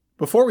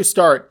Before we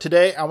start,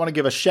 today I want to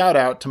give a shout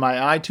out to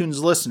my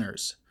iTunes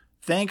listeners.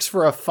 Thanks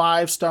for a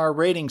 5-star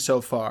rating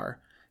so far.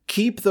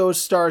 Keep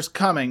those stars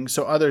coming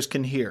so others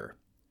can hear.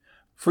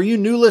 For you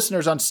new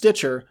listeners on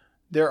Stitcher,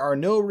 there are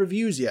no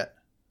reviews yet.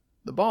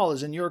 The ball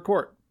is in your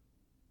court.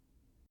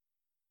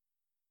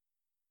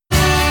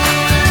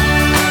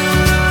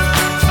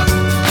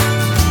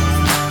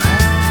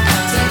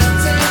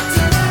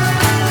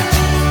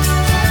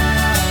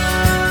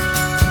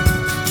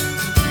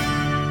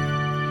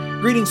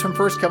 Greetings from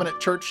First Covenant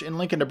Church in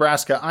Lincoln,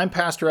 Nebraska. I'm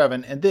Pastor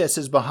Evan, and this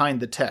is Behind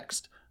the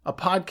Text, a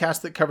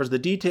podcast that covers the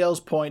details,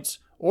 points,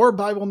 or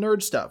Bible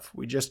nerd stuff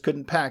we just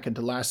couldn't pack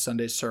into last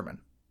Sunday's sermon.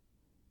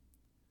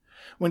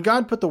 When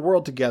God put the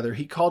world together,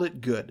 he called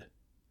it good.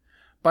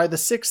 By the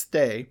 6th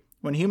day,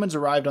 when humans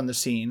arrived on the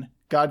scene,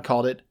 God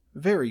called it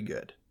very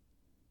good.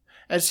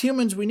 As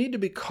humans, we need to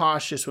be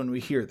cautious when we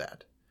hear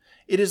that.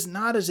 It is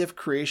not as if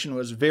creation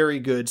was very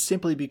good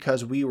simply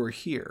because we were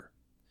here.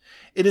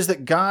 It is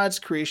that God's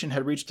creation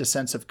had reached a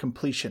sense of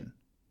completion,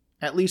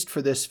 at least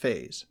for this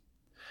phase.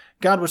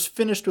 God was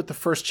finished with the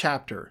first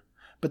chapter,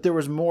 but there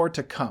was more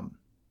to come.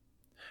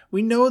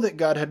 We know that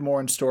God had more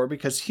in store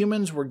because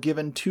humans were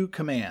given 2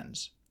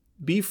 commands: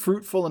 be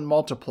fruitful and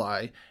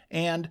multiply,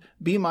 and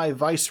be my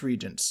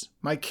vice-regents,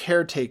 my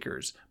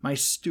caretakers, my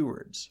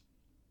stewards.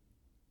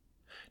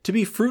 To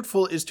be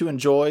fruitful is to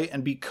enjoy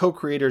and be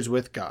co-creators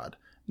with God,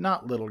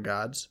 not little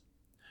gods.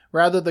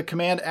 Rather, the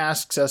command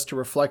asks us to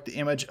reflect the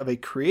image of a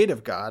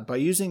creative God by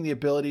using the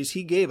abilities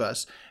he gave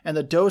us and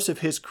the dose of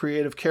his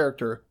creative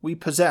character we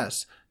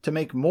possess to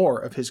make more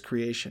of his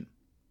creation.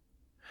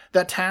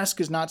 That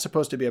task is not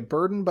supposed to be a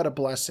burden, but a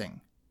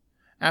blessing.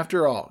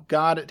 After all,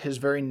 God at his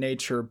very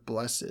nature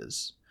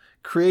blesses.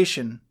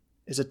 Creation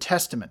is a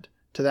testament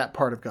to that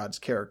part of God's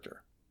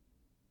character.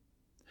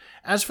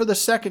 As for the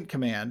second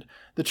command,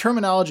 the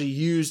terminology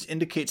used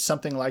indicates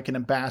something like an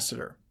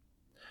ambassador.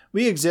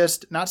 We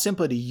exist not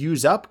simply to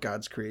use up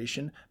God's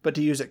creation, but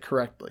to use it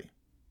correctly.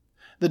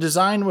 The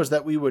design was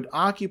that we would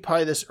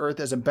occupy this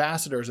earth as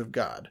ambassadors of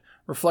God,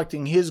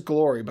 reflecting his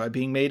glory by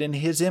being made in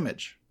his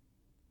image.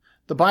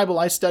 The Bible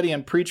I study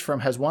and preach from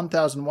has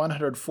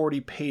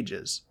 1,140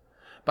 pages.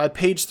 By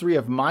page 3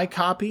 of my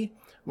copy,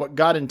 what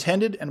God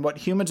intended and what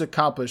humans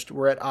accomplished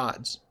were at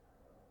odds.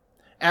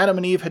 Adam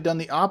and Eve had done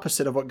the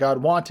opposite of what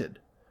God wanted.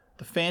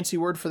 The fancy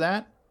word for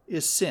that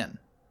is sin.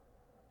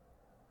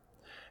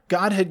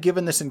 God had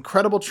given this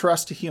incredible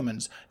trust to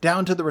humans,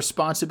 down to the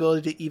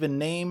responsibility to even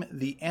name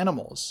the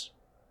animals,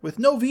 with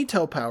no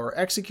veto power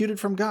executed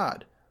from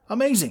God.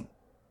 Amazing.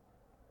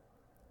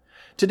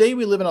 Today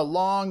we live in a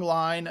long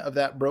line of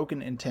that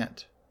broken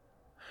intent.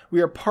 We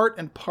are part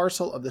and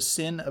parcel of the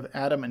sin of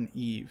Adam and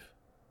Eve.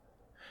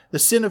 The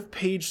sin of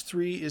page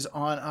 3 is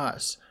on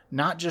us,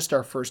 not just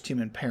our first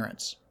human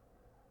parents.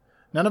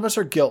 None of us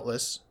are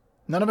guiltless.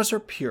 None of us are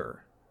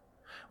pure.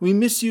 We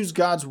misuse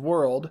God's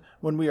world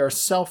when we are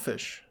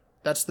selfish.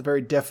 That's the very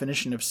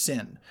definition of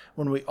sin,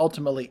 when we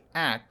ultimately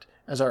act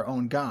as our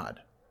own God.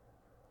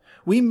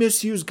 We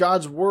misuse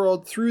God's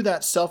world through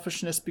that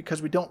selfishness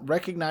because we don't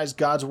recognize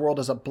God's world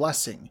as a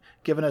blessing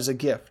given as a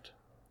gift.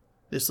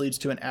 This leads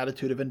to an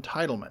attitude of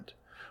entitlement,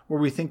 where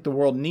we think the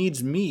world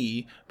needs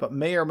me, but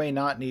may or may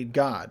not need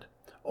God.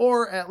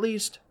 Or at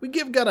least, we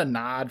give God a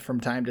nod from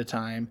time to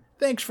time.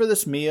 Thanks for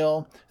this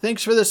meal,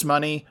 thanks for this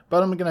money,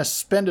 but I'm going to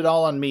spend it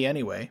all on me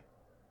anyway.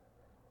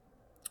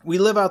 We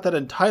live out that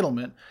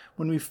entitlement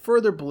when we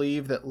further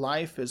believe that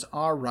life is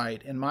our right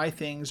and my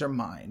things are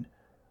mine.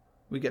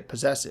 We get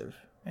possessive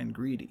and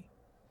greedy.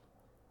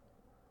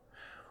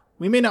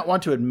 We may not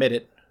want to admit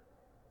it,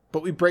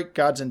 but we break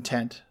God's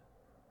intent,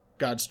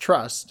 God's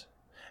trust,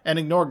 and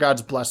ignore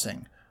God's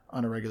blessing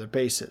on a regular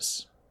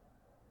basis.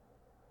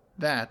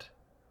 That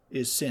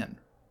is sin.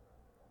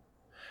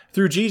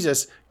 Through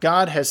Jesus,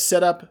 God has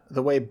set up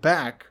the way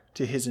back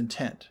to his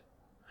intent.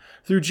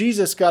 Through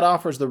Jesus, God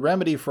offers the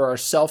remedy for our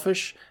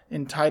selfish,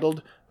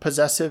 entitled,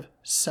 possessive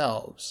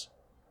selves.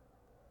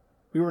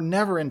 We were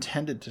never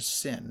intended to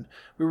sin.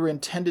 We were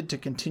intended to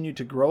continue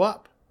to grow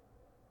up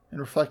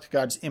and reflect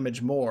God's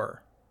image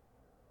more,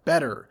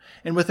 better,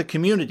 and with a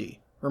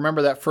community.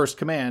 Remember that first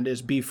command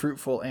is be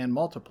fruitful and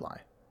multiply.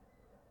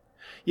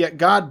 Yet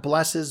God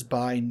blesses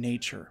by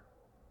nature.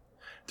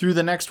 Through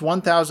the next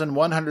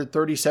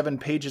 1,137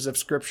 pages of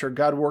Scripture,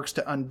 God works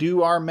to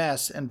undo our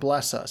mess and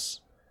bless us.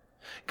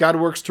 God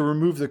works to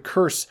remove the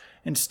curse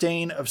and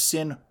stain of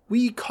sin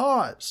we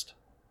caused.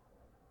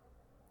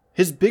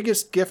 His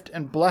biggest gift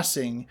and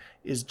blessing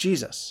is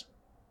Jesus.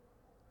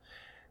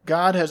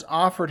 God has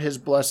offered his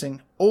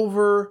blessing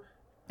over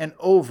and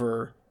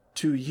over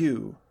to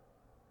you,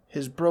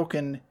 his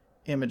broken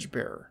image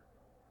bearer.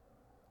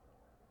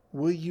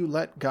 Will you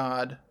let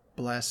God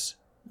bless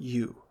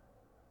you?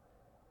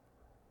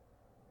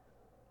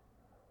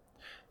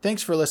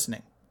 Thanks for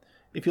listening.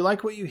 If you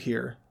like what you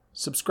hear,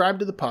 subscribe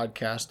to the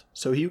podcast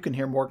so you can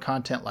hear more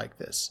content like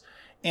this.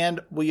 And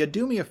will you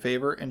do me a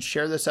favor and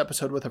share this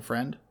episode with a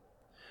friend?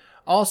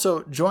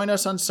 Also, join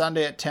us on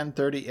Sunday at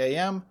 10:30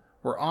 a.m.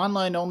 We're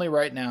online only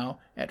right now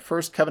at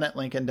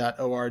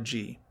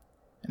firstcovenantlincoln.org.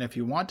 And if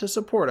you want to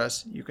support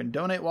us, you can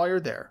donate while you're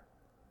there.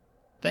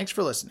 Thanks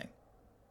for listening.